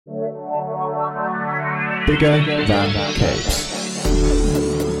Bigger than capes.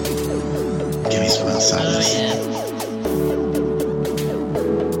 Give me some sadness.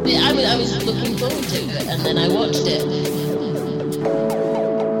 Yeah, I was looking forward to it, and then I watched it.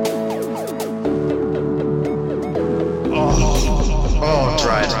 Oh,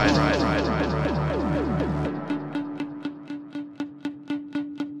 dry.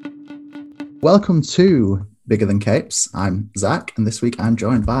 Welcome to Bigger Than Capes. I'm Zach, and this week I'm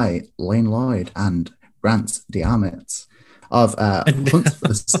joined by Lane Lloyd and Grant Diarmid of Hunt for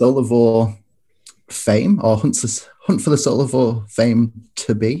the Soul of War fame, or Hunt for the Soul of War fame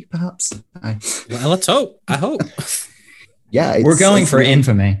to be, perhaps. Well, let's hope. I hope. Yeah, we're going for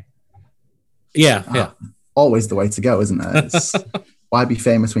infamy. Yeah. Always the way to go, isn't it? Why be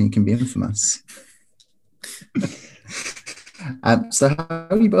famous when you can be infamous? So how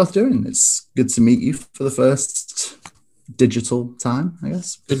are you both doing? It's good to meet you for the first digital time, I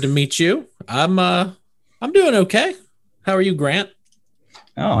guess. Good to meet you. I'm doing okay. How are you, Grant?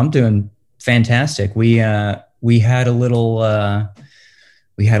 Oh, I'm doing fantastic. We had a little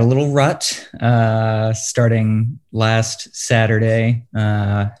rut starting last Saturday,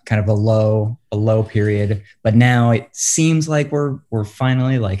 kind of a low period, but now it seems like we're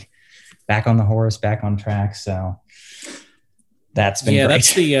finally like back on the horse, back on track. So that's been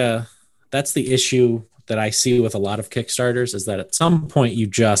great. That's the issue that I see with a lot of Kickstarters is that at some point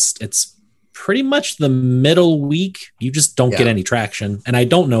it's pretty much the middle week you just don't get any traction, and I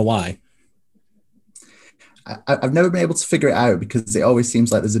don't know why. I've never been able to figure it out because it always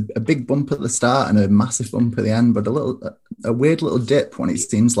seems like there's a big bump at the start and a massive bump at the end, but a weird little dip when it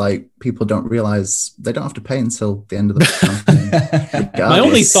seems like people don't realize they don't have to pay until the end of the campaign. My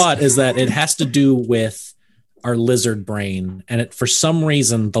only thought is that it has to do with our lizard brain, and for some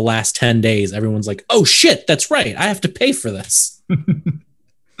reason the last 10 days everyone's like, oh shit, that's right, I have to pay for this.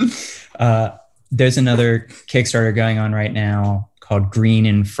 There's another Kickstarter going on right now called Green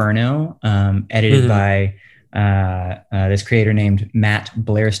Inferno, edited by this creator named Matt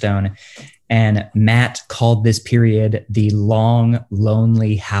Blairstone. And Matt called this period the long,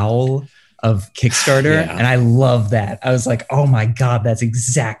 lonely howl of Kickstarter. Yeah. And I love that. I was like, oh my God, that's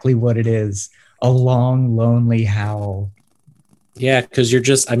exactly what it is. A long, lonely howl. Yeah, because you're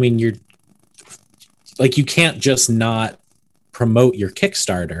like, you can't just not promote your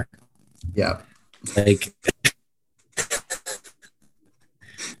Kickstarter. Yeah. Like,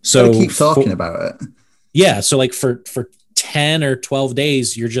 so keep talking about it. Yeah. So like for 10 or 12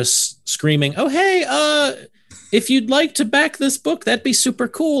 days, you're just screaming, oh, hey, if you'd like to back this book, that'd be super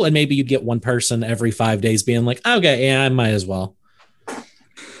cool. And maybe you'd get one person every 5 days being like, okay, yeah, I might as well.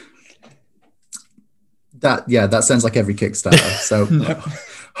 That sounds like every Kickstarter. So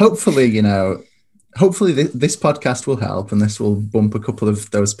hopefully this podcast will help, and this will bump a couple of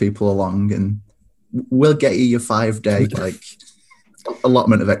those people along, and we'll get you your 5-day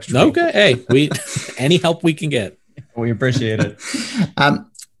allotment of extra. Okay, hey, any help we can get, we appreciate it.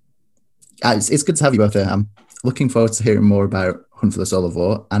 It's good to have you both here. I'm looking forward to hearing more about Hunt for the Soul of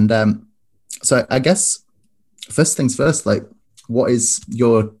War, and so I guess first things first, like, what is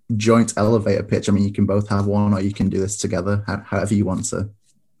your joint elevator pitch? I mean, you can both have one, or you can do this together, however you want to.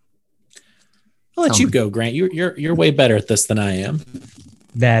 I'll let you go, Grant. You're way better at this than I am.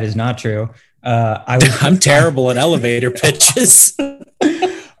 That is not true. I'm terrible at elevator pitches.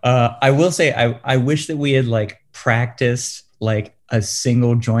 I will say I wish that we had like practiced like a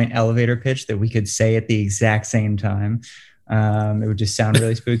single joint elevator pitch that we could say at the exact same time. It would just sound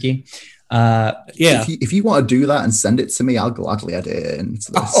really spooky. Yeah. If you want to do that and send it to me, I'll gladly edit it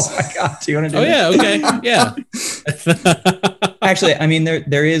into this. Oh my God. Do you want to do it? Yeah. Okay. Yeah. Actually, I mean,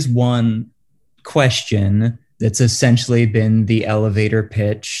 there is one question that's essentially been the elevator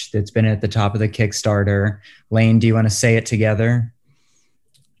pitch that's been at the top of the Kickstarter. Lane, do you want to say it together?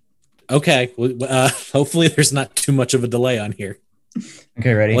 Okay. Hopefully there's not too much of a delay on here.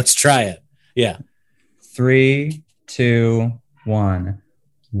 Okay, ready? Let's try it. Yeah. 3, 2, 1.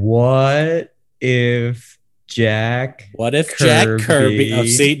 What if Jack Kirby... Oh,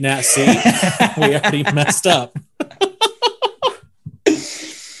 see? We already messed up.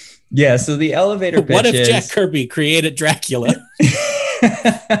 Yeah, so the elevator pitch What if Jack Kirby created Dracula?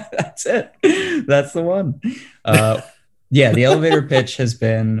 That's it. That's the one. Yeah, the elevator pitch has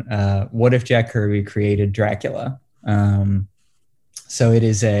been, what if Jack Kirby created Dracula? So it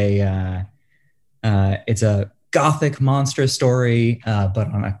is it's a gothic monster story, but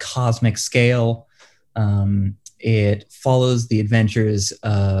on a cosmic scale. It follows the adventures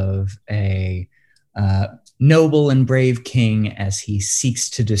of a noble and brave king as he seeks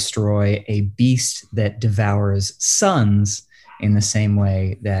to destroy a beast that devours suns in the same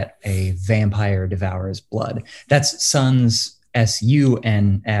way that a vampire devours blood. That's Suns,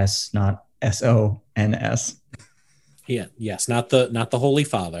 SUNS, not SONS. Yeah, yes, not the Holy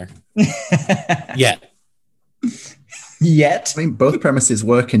Father. Yet. Yet. I mean, both premises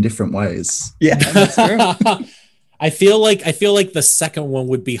work in different ways. Yeah, that's true. I feel like the second one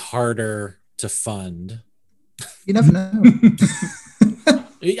would be harder to fund. You never know.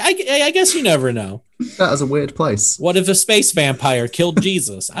 I guess you never know. That is a weird place. What if a space vampire killed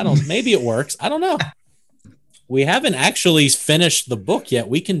Jesus? Maybe it works. I don't know. We haven't actually finished the book yet.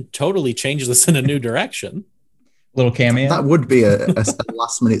 We can totally change this in a new direction. Little cameo. That would be a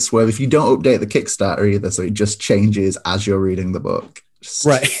last minute swerve if you don't update the Kickstarter either, so it just changes as you're reading the book.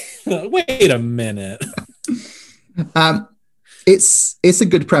 Right. Wait a minute. It's a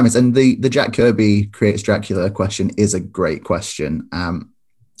good premise, and the Jack Kirby creates Dracula question is a great question.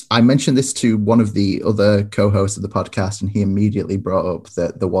 I mentioned this to one of the other co-hosts of the podcast, and he immediately brought up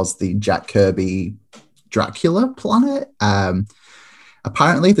that there was the Jack Kirby Dracula planet.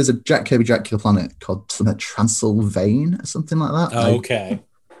 Apparently, there's a Jack Kirby Dracula planet called Transylvania or something like that. Okay.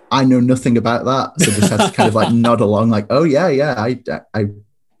 I know nothing about that, so just had to kind of like nod along, like, oh yeah,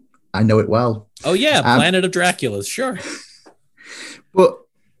 I know it well. Oh yeah, Planet of Draculas, sure. But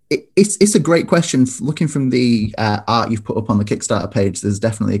it's a great question. Looking from the art you've put up on the Kickstarter page, there's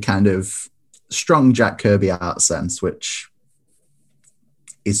definitely a kind of strong Jack Kirby art sense, which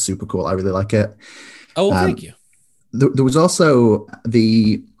is super cool. I really like it. Oh, thank you. There was also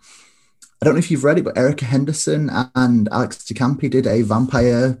I don't know if you've read it, but Erica Henderson and Alex DeCampi did a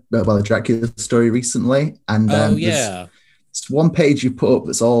a Dracula story recently. And there's one page you put up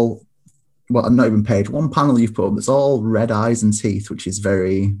that's all, well, not even page, one panel you've put up that's all red eyes and teeth, which is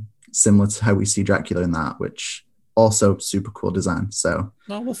very similar to how we see Dracula in that, which also super cool design. So,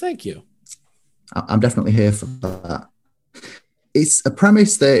 oh, well, thank you. I'm definitely here for that. It's a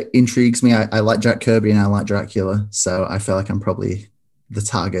premise that intrigues me. I like Jack Kirby and I like Dracula, so I feel like I'm probably the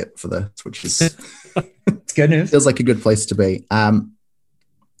target for this, which is it's good news. Feels like a good place to be.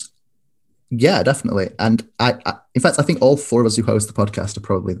 Yeah, definitely. And I in fact, I think all four of us who host the podcast are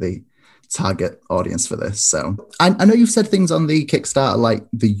probably the target audience for this. So I know you've said things on the Kickstarter like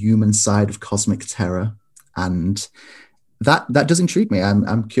the human side of cosmic terror, and that does intrigue me.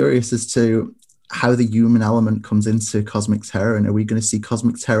 I'm curious as to how the human element comes into cosmic terror, and are we going to see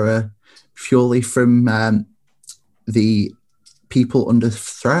cosmic terror purely from the people under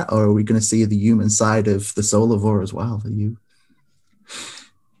threat, or are we going to see the human side of the Solarvore as well?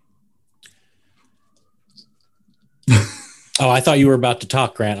 Oh, I thought you were about to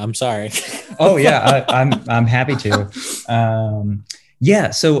talk, Grant. I'm sorry. Oh yeah, I'm happy to.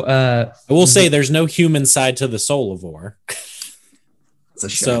 Yeah, so I will say there's no human side to the Solarvore. It's a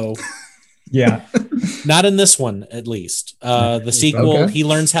shame. So yeah, not in this one, at least. The sequel, Okay. he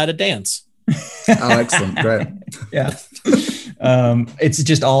learns how to dance. Oh, excellent. Great. yeah. It's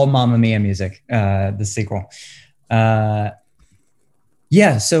just all Mamma Mia music. The sequel. Yeah.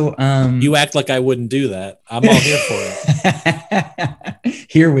 So You act like I wouldn't do that. I'm all here for it.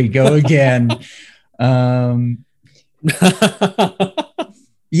 Here we go again.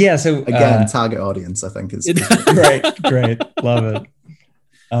 Yeah. So Again, target audience, I think is great. Love it.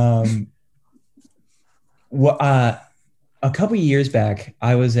 A couple of years back,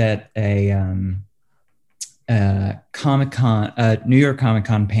 I was at a Comic-Con, New York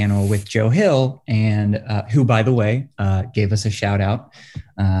Comic-Con panel with Joe Hill, and who, by the way, gave us a shout out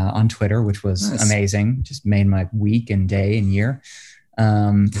on Twitter, which was nice. amazing. Just made my week and day and year.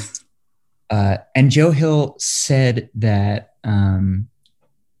 And Joe Hill said that,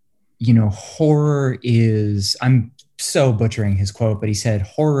 horror is, I'm so butchering his quote, but he said,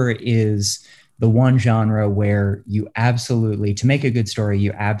 horror is the one genre where you absolutely, to make a good story,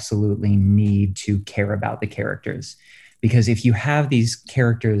 you absolutely need to care about the characters. Because if you have these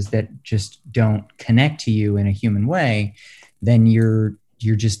characters that just don't connect to you in a human way, then you're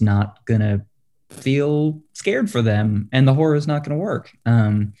just not gonna feel scared for them, and the horror is not gonna work.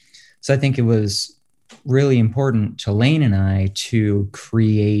 So I think it was really important to Lane and I to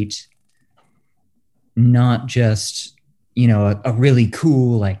create not just a really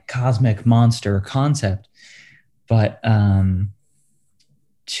cool like cosmic monster concept, but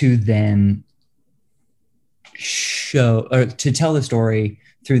to then show or to tell the story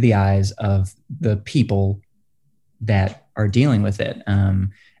through the eyes of the people that are dealing with it,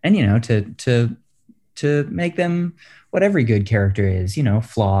 and to make them what every good character is,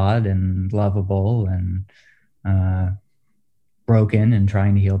 flawed and lovable and broken and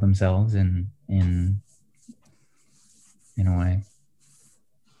trying to heal themselves in a way.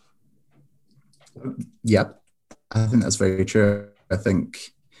 Yep. I think that's very true. I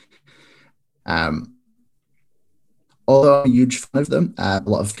think, although I'm a huge fan of them, a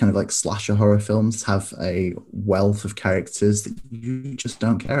lot of kind of like slasher horror films have a wealth of characters that you just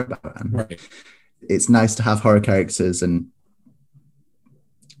don't care about. And Right. it's nice to have horror characters and,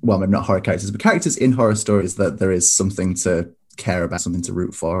 well, maybe not horror characters, but characters in horror stories that there is something to care about, something to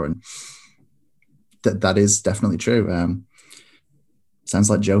root for. And that is definitely true. Sounds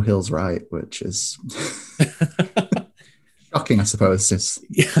like Joe Hill's right, which is shocking, I suppose. Just,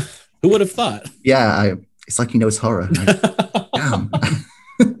 Yeah. Who would have thought? yeah, it's like he knows horror. Like, damn.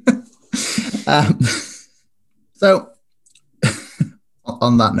 So,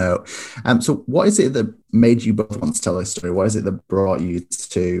 on that note, so what is it that made you both want to tell this story? What is it that brought you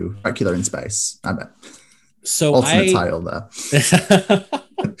to Dracula in Space? I bet. So Ultimate title there.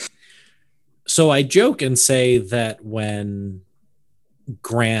 So I joke and say that when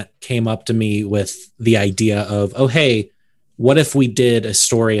Grant came up to me with the idea of, oh, hey, what if we did a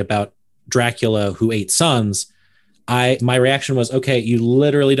story about Dracula who ate sons? My reaction was, okay, you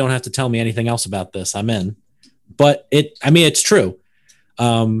literally don't have to tell me anything else about this. I'm in. But it's true.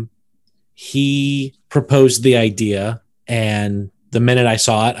 He proposed the idea, and the minute I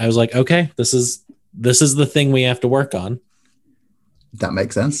saw it, I was like, okay, this is the thing we have to work on. That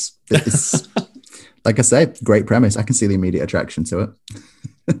makes sense. It's, like I say, great premise. I can see the immediate attraction to it.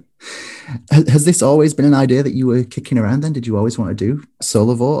 Has this always been an idea that you were kicking around then? Did you always want to do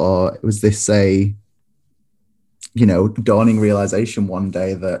Solarvore, or was this a, dawning realization one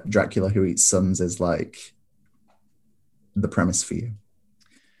day that Dracula who eats sons is like the premise for you?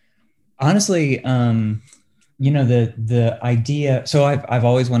 Honestly, the idea. So I've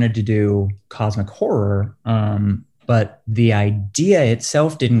always wanted to do cosmic horror, but the idea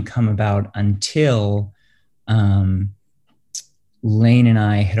itself didn't come about until Lane and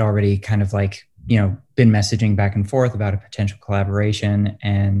I had already kind of like been messaging back and forth about a potential collaboration,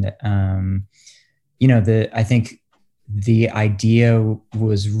 and I think the idea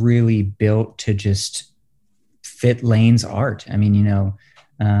was really built to just fit Lane's art. I mean,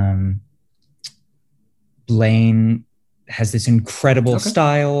 Lane has this incredible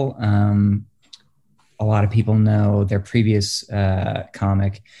style. A lot of people know their previous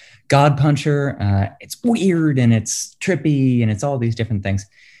comic, God Puncher. It's weird and it's trippy and it's all these different things.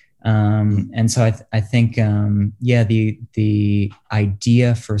 And so I think, the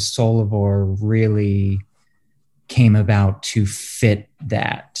idea for Solarvore really came about to fit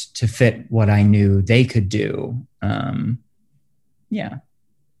what I knew they could do. Yeah.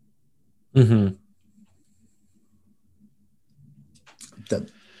 Mm-hmm.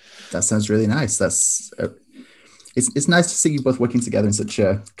 That sounds really nice. That's it's nice to see you both working together in such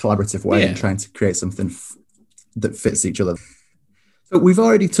a collaborative way and trying to create something that fits each other. So we've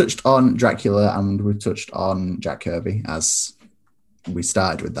already touched on Dracula and we've touched on Jack Kirby as we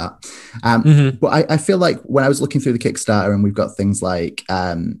started with that. But I feel like when I was looking through the Kickstarter and we've got things like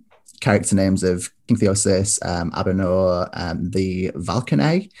character names of King Theosis, Abenor, the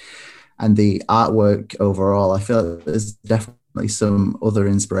Valkynae, and the artwork overall, I feel like there's definitely some other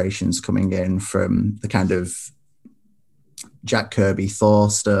inspirations coming in from the kind of Jack Kirby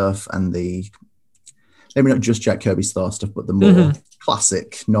Thor stuff and the, maybe not just Jack Kirby's Thor stuff, but the more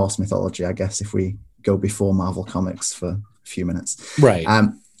classic Norse mythology, I guess, if we go before Marvel Comics for a few minutes. Right.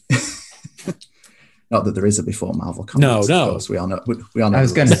 Not that there is a before Marvel Comics. No. Of course, we all know. We all know. I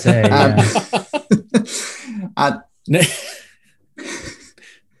was going to say,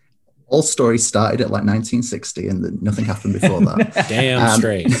 all stories started at like 1960 and nothing happened before that. Damn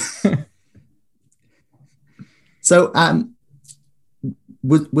straight. So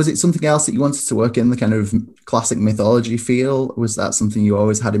was it something else that you wanted to work in, the kind of classic mythology feel? Was that something you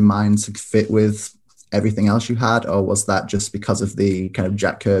always had in mind to fit with everything else you had? Or was that just because of the kind of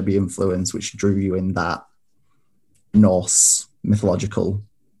Jack Kirby influence which drew you in that Norse mythological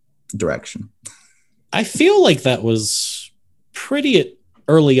direction? I feel like that was pretty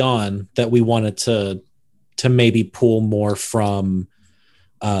early on that we wanted to maybe pull more from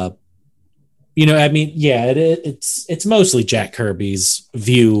it's mostly Jack Kirby's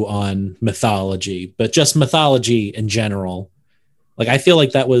view on mythology, but just mythology in general. Like, I feel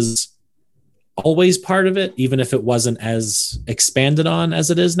like that was always part of it, even if it wasn't as expanded on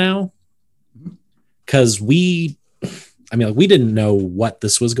as it is now. Because we didn't know what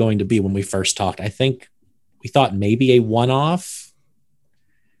this was going to be when we first talked. I think we thought maybe a one-off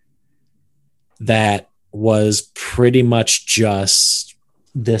that was pretty much just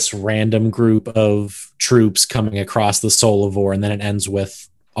this random group of troops coming across the Solarvore, and then it ends with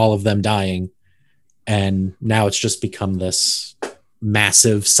all of them dying. And now it's just become this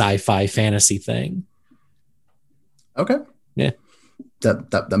massive sci-fi fantasy thing. Okay. Yeah.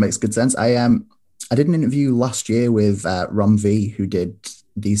 That makes good sense. I did an interview last year with Ron V, who did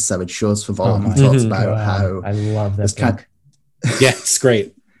These Savage Shores for Vol, and he talks about how I love that book. Yeah, it's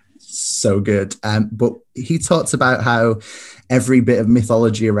great. So good. But he talks about how every bit of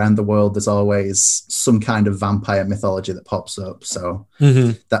mythology around the world, there's always some kind of vampire mythology that pops up. So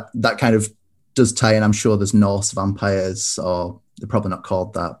that kind of does tie in. I'm sure there's Norse vampires, or they're probably not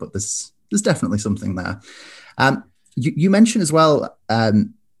called that, but there's definitely something there. You mentioned as well,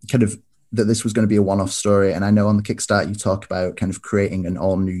 kind of that this was going to be a one-off story, and I know on the Kickstarter you talk about kind of creating an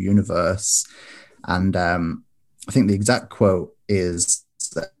all-new universe, and I think the exact quote is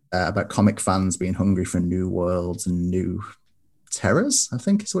about comic fans being hungry for new worlds and new terrors, I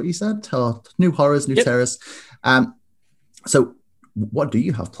think is what you said, or new horrors, new terrors. So what do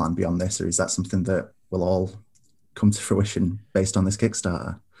you have planned beyond this, or is that something that will all come to fruition based on this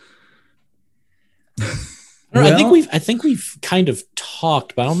Kickstarter? I think we've kind of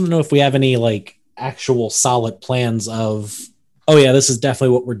talked, but I don't know if we have any like actual solid plans of, oh yeah, this is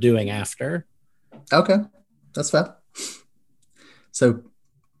definitely what we're doing after. Okay, that's fair. So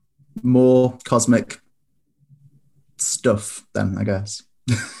more cosmic stuff then, I guess.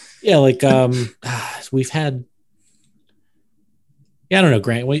 Yeah, like we've had. Yeah, I don't know,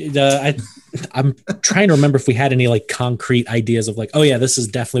 Grant. I'm trying to remember if we had any like concrete ideas of like, oh yeah, this is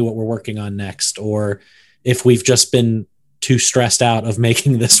definitely what we're working on next, or if we've just been too stressed out of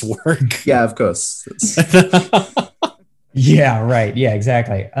making this work. Yeah, of course. Yeah, right. Yeah,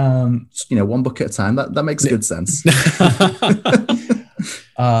 exactly. One book at a time. That makes good sense.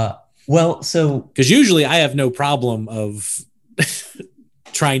 Well, so because usually I have no problem of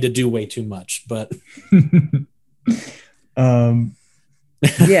trying to do way too much, but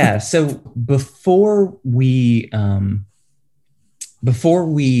yeah. So before we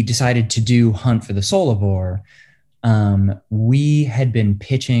decided to do Hunt for the Soulivore, we had been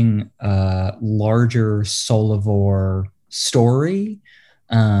pitching a larger Soulivore story,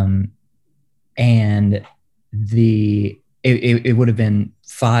 and it would have been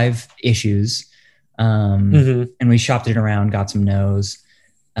 5 issues, and we shopped it around, got some no's,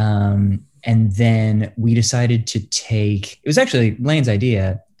 and then we decided to take. It was actually Lane's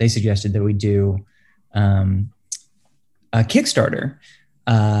idea. They suggested that we do a Kickstarter,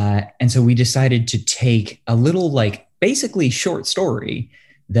 and so we decided to take a little, like, basically short story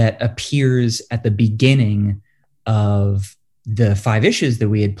that appears at the beginning of the 5 issues that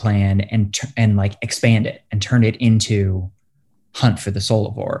we had planned, and like expand it and turn it into Hunt for the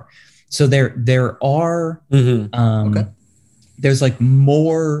Soulivore. So there are there's like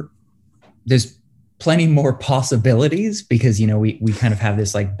more, there's plenty more possibilities, because we kind of have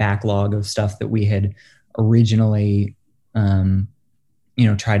this like backlog of stuff that we had originally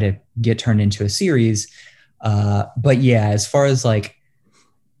tried to get turned into a series, but yeah, as far as like,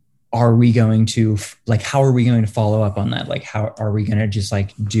 are we going to how are we going to follow up on that? Like, how are we going to just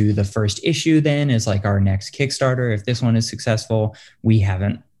like do the first issue then as like our next Kickstarter if this one is successful? We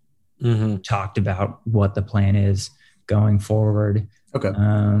haven't talked about what the plan is going forward. Okay.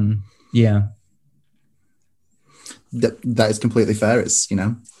 Yeah. That is completely fair. It's,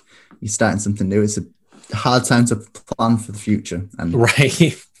 you're starting something new. It's a hard time to plan for the future. And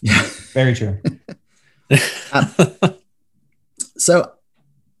right. Yeah. Very true. So,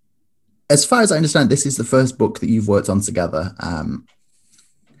 as far as I understand, this is the first book that you've worked on together.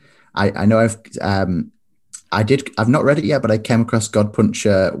 I know I've not read it yet, but I came across God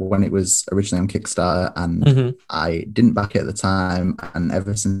Puncher when it was originally on Kickstarter, and I didn't back it at the time. And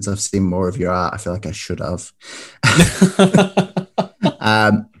ever since I've seen more of your art, I feel like I should have.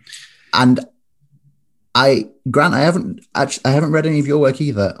 And Grant, I haven't read any of your work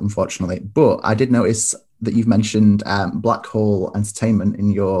either, unfortunately, but I did notice that you've mentioned Black Hole Entertainment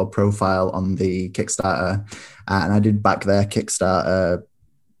in your profile on the Kickstarter, and I did back their Kickstarter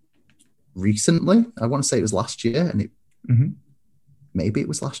recently. I want to say it was last year, and maybe it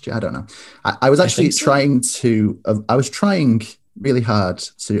was last year. I don't know. I was actually trying really hard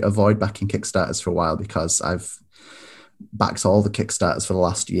to avoid backing Kickstarters for a while, because I've backed all the Kickstarters for the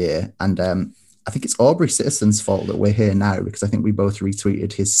last year, and I think it's Aubrey Citizen's fault that we're here now, because I think we both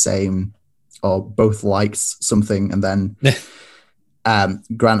retweeted his same, or both liked something, and then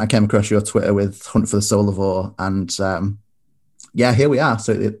Grant, I came across your Twitter with Hunt for the Soulivore, and yeah, here we are.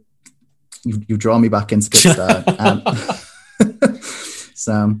 So you've drawn me back into Kickstarter.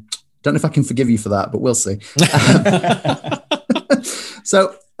 So don't know if I can forgive you for that, but we'll see.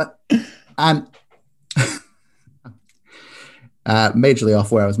 So majorly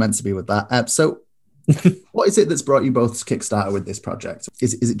off where I was meant to be with that. So What is it that's brought you both to Kickstarter with this project?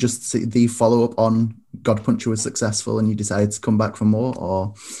 Is it just the follow-up on God Puncher was successful and you decided to come back for more,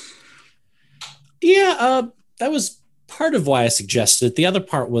 or? Yeah, that was part of why I suggested it. The other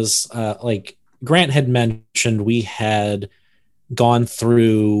part was like Grant had mentioned, we had gone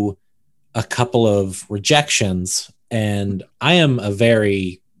through a couple of rejections, and I am a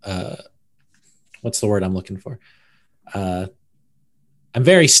very what's the word I'm looking for? I'm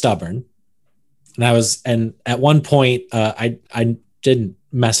very stubborn. And at one point, I didn't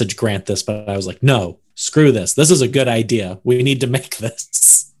message Grant this, but I was like, no, screw this. This is a good idea. We need to make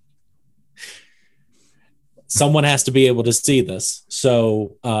this. Someone has to be able to see this.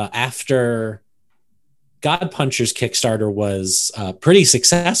 So after God Puncher's Kickstarter was pretty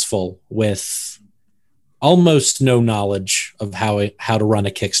successful with almost no knowledge of how to run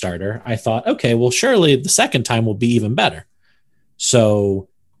a Kickstarter, I thought, okay, well, surely the second time will be even better. So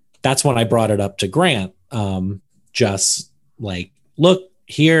that's when I brought it up to Grant. Just like, look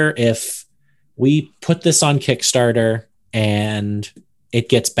here, if we put this on Kickstarter and it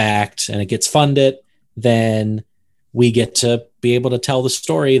gets backed and it gets funded, then we get to be able to tell the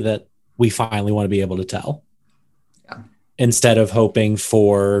story that we finally want to be able to tell. Yeah. Instead of hoping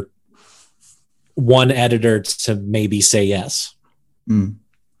for one editor to maybe say yes. Mm.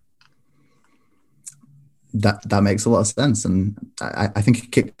 That makes a lot of sense, and I think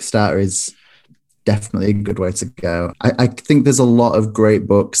Kickstarter is definitely a good way to go. I think there's a lot of great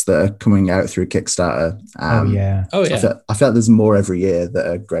books that are coming out through Kickstarter. Oh yeah. I feel like there's more every year that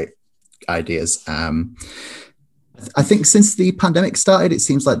are great ideas. I think since the pandemic started, it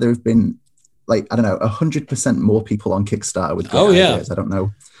seems like there have been, like, I don't know, 100% more people on Kickstarter with great ideas. I don't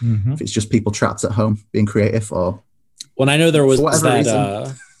know if it's just people trapped at home being creative, or when I know there was that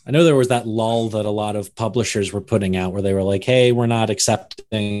reason. I know there was that lull that a lot of publishers were putting out where they were like, hey, we're not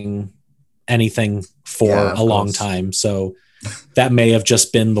accepting anything for a long time. So that may have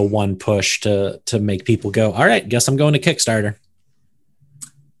just been the one push to make people go, all right, guess I'm going to Kickstarter.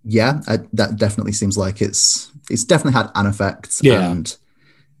 Yeah, that definitely seems like it's definitely had an effect. Yeah.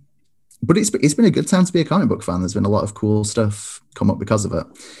 But it's been a good time to be a comic book fan. There's been a lot of cool stuff come up because of it.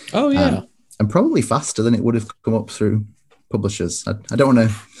 Oh, yeah. And probably faster than it would have come up through publishers. I don't want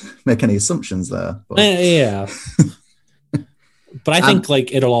to make any assumptions there. But. Yeah. But I think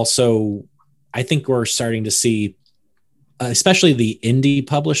I think we're starting to see, especially the indie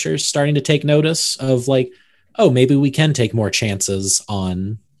publishers starting to take notice of like, oh, maybe we can take more chances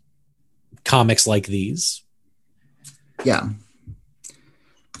on comics like these. Yeah.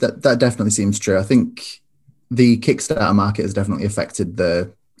 That definitely seems true. I think the Kickstarter market has definitely affected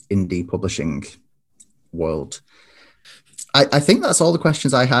the indie publishing world. I think that's all the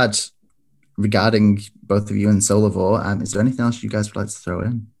questions I had regarding both of you and Solivore. Is there anything else you guys would like to throw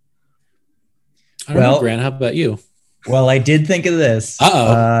in? I don't know, Grant, how about you? Well, I did think of this.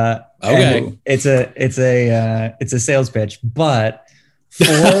 Okay. It's a sales pitch, but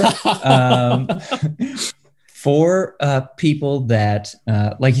for people that,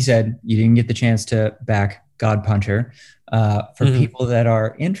 like you said, you didn't get the chance to back God Puncher. For people that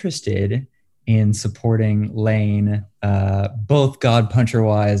are interested in supporting Lane, both God Puncher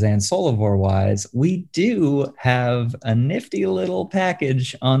wise and Solivore wise, we do have a nifty little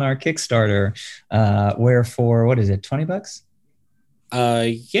package on our Kickstarter, where for, what is it, $20?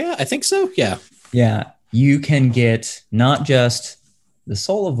 Yeah, I think so. Yeah. Yeah. You can get not just the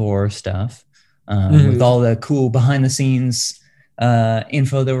Solivore stuff, with all the cool behind the scenes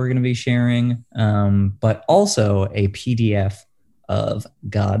info that we're going to be sharing, but also a PDF of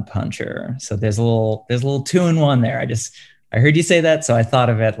God Puncher. So there's a little 2-in-1 there. I heard you say that, so I thought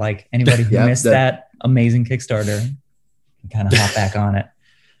of it like anybody who missed that amazing Kickstarter can kind of hop back on it.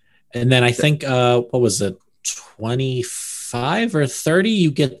 And then I think what was it, 25 or 30?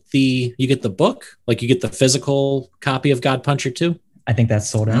 You get the book, like you get the physical copy of God Puncher too. I think that's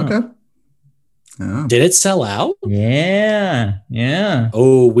sold out. Okay. Oh. Did it sell out? Yeah.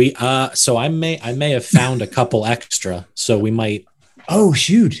 Oh, so I may have found a couple extra, so we might. Oh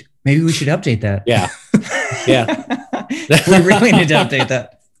shoot! Maybe we should update that. Yeah. We really need to update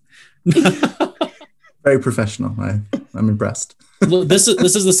that. Very professional. I'm impressed. This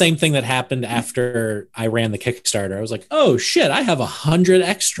is the same thing that happened after I ran the Kickstarter. I was like, oh shit, I have 100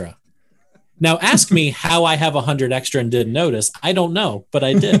 extra. Now ask me how I have 100 extra and didn't notice. I don't know, but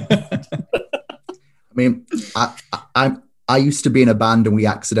I did. I mean, I used to be in a band and we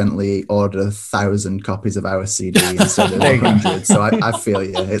accidentally ordered 1,000 copies of our CD instead of 100. So I feel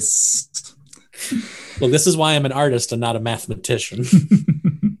you. It's. Well, this is why I'm an artist and not a mathematician.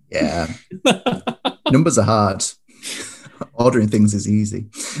 Yeah. Numbers are hard. Ordering things is easy.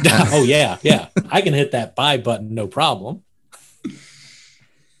 Oh yeah. I can hit that buy button, no problem.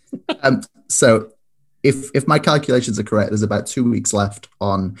 So if my calculations are correct, there's about 2 weeks left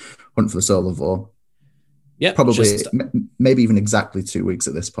on Hunt for the Soul of War. Yeah, Probably, maybe even exactly 2 weeks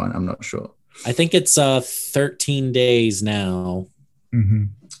at this point. I'm not sure. I think it's 13 days now. Mm-hmm.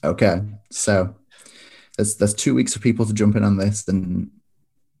 Okay, so there's 2 weeks for people to jump in on this, and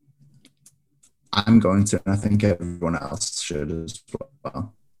I'm going to, and I think everyone else should as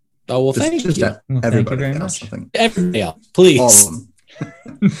well. Oh, well, thank you. Everybody very else, much. I think. Everybody else, please. All of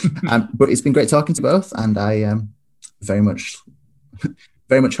them. But it's been great talking to both, and I very much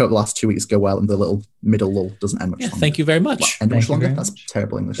hope the last 2 weeks go well, and the little middle lull doesn't end much longer. Thank you very much. End much Thank you longer? very That's much.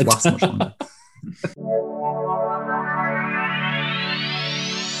 terrible English. Last much longer.